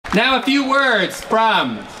Now a few words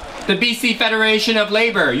from the BC Federation of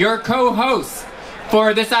Labour, your co-hosts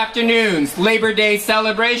for this afternoon's Labor Day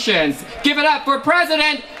celebrations. Give it up for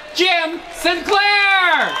President Jim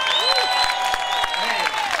Sinclair!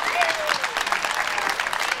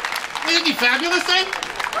 Isn't he fabulous, eh?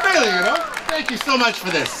 Really, you know? Thank you so much for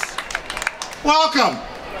this. Welcome.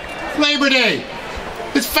 Labor Day.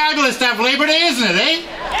 It's fabulous to have Labor Day, isn't it, eh?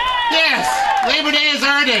 Yes, Labor Day is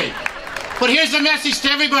our day. But here's the message to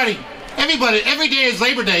everybody. Every day is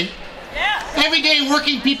Labor Day. Every day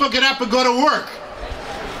working people get up and go to work.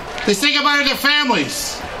 They think about their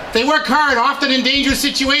families. They work hard, often in dangerous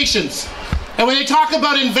situations. And when they talk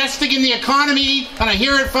about investing in the economy, and I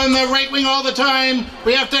hear it from the right wing all the time,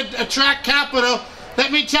 we have to attract capital.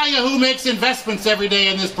 Let me tell you who makes investments every day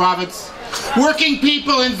in this province. Working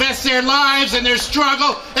people invest their lives and their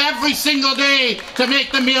struggle every single day to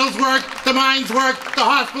make the mills work, the mines work, the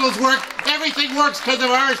hospitals work. Everything works because of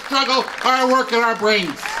our struggle, our work, and our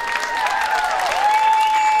brains.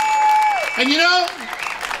 And you know,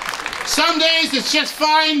 some days it's just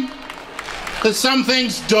fine, but some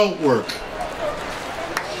things don't work.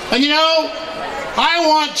 And you know, I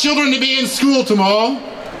want children to be in school tomorrow.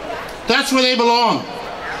 That's where they belong.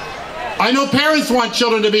 I know parents want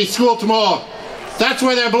children to be in school tomorrow. That's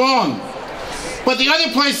where they belong. But the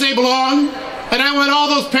other place they belong, and I want all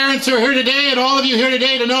those parents who are here today and all of you here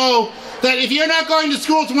today to know that if you're not going to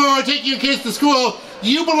school tomorrow or taking your kids to school,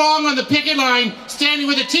 you belong on the picket line standing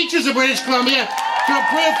with the teachers of British Columbia to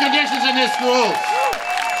improve conditions in their schools.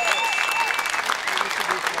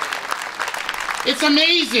 It's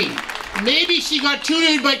amazing. Maybe she got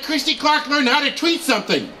tutored by Christy Clark, learned how to tweet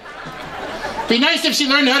something. Be nice if she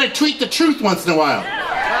learned how to tweet the truth once in a while.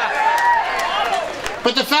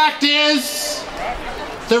 But the fact is,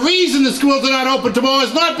 the reason the schools are not open tomorrow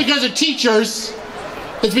is not because of teachers.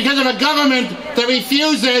 It's because of a government that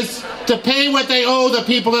refuses to pay what they owe the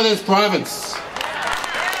people of this province.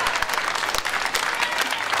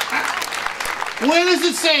 Where does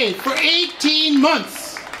it say? For 18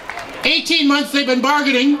 months. 18 months they've been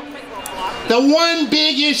bargaining. The one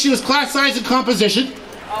big issue is class size and composition.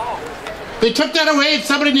 They took that away, and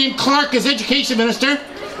somebody named Clark, as education minister,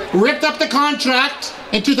 ripped up the contract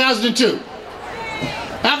in 2002.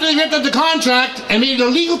 After they ripped up the contract and made it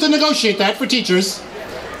illegal to negotiate that for teachers,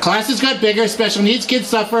 classes got bigger, special needs kids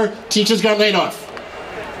suffer, teachers got laid off.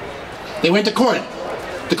 They went to court.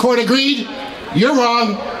 The court agreed, you're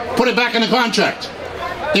wrong, put it back in the contract.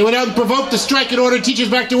 They went out and provoked the strike and ordered teachers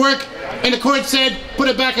back to work, and the court said, put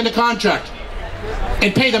it back in the contract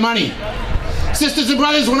and pay the money. Sisters and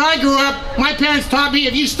brothers, when I grew up, my parents taught me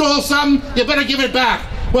if you stole something, you better give it back.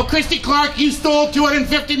 Well, Christy Clark, you stole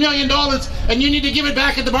 $250 million, and you need to give it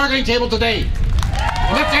back at the bargaining table today.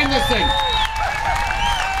 Let's end this thing.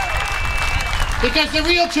 Because the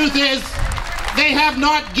real truth is, they have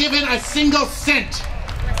not given a single cent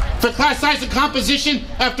for class size and composition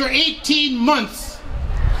after 18 months.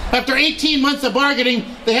 After 18 months of bargaining,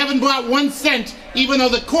 they haven't brought 1 cent, even though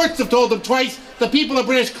the courts have told them twice, the people of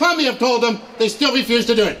British Columbia have told them, they still refuse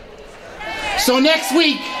to do it. So next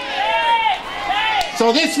week,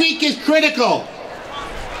 so this week is critical.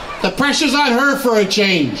 The pressure's on her for a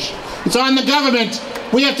change. It's on the government.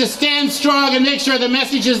 We have to stand strong and make sure the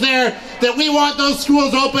message is there that we want those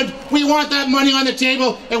schools open, we want that money on the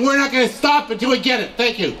table, and we're not going to stop until we get it.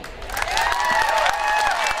 Thank you.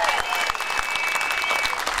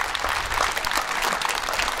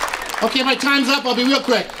 Okay, my time's up. I'll be real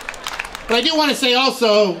quick. But I do want to say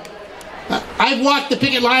also, I've walked the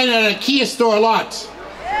picket line at an IKEA store a lot.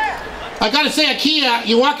 I got to say, IKEA,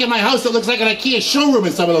 you walk in my house, it looks like an IKEA showroom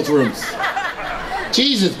in some of those rooms.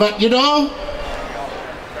 Jesus, but you know,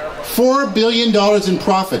 $4 billion in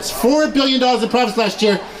profits. $4 billion in profits last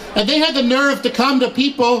year, and they had the nerve to come to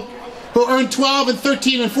people who earn $12 and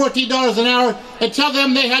 $13 and $14 an hour and tell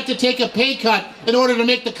them they had to take a pay cut in order to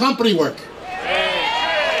make the company work.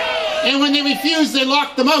 And when they refused, they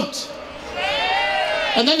locked them out.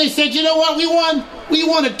 And then they said, you know what, we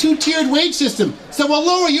want a two-tiered wage system. So we'll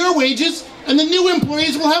lower your wages, and the new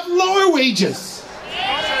employees will have lower wages.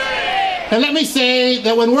 And let me say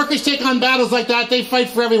that when workers take on battles like that, they fight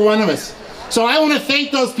for every one of us. So I want to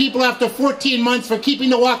thank those people after 14 months for keeping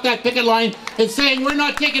to walk that picket line and saying we're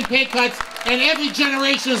not taking pay cuts, and every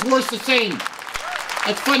generation is worth the same.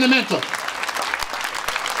 That's fundamental.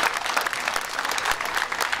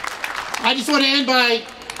 I just want to end by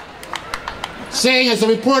saying, as the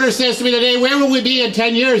reporter says to me today, where will we be in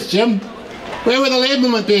 10 years, Jim? Where will the labor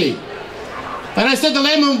movement be? And I said the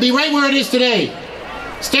labor movement will be right where it is today.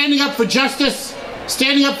 Standing up for justice,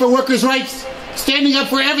 standing up for workers' rights, standing up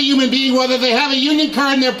for every human being, whether they have a union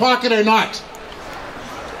card in their pocket or not.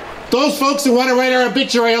 Those folks who want to write our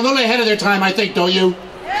obituary a little ahead of their time, I think, don't you?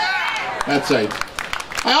 That's right.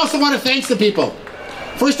 I also want to thank some people.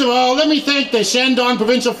 First of all, let me thank the Shandong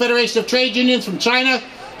Provincial Federation of Trade Unions from China.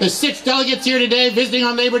 There's 6 delegates here today visiting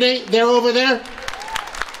on Labor Day. They're over there.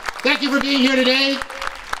 Thank you for being here today.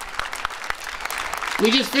 We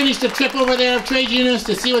just finished a trip over there of trade unions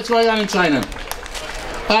to see what's going on in China.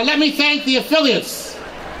 Let me thank the affiliates,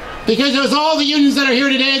 because it was all the unions that are here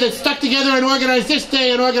today that stuck together and organized this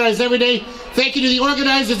day and organized every day. Thank you to the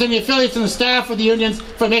organizers and the affiliates and the staff of the unions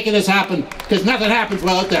for making this happen, because nothing happens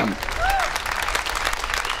without them.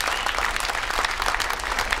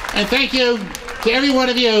 And thank you to every one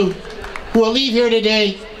of you who will leave here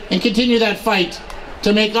today and continue that fight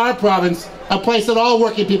to make our province a place that all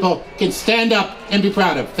working people can stand up and be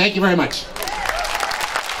proud of. Thank you very much.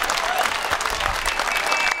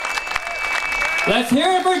 Let's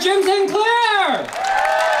hear it for Jim Sinclair!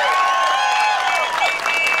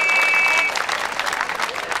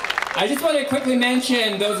 I just want to quickly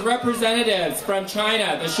mention those representatives from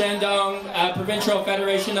China, the Shandong Provincial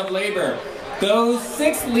Federation of Labor. Those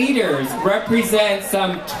 6 leaders represent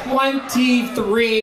some 23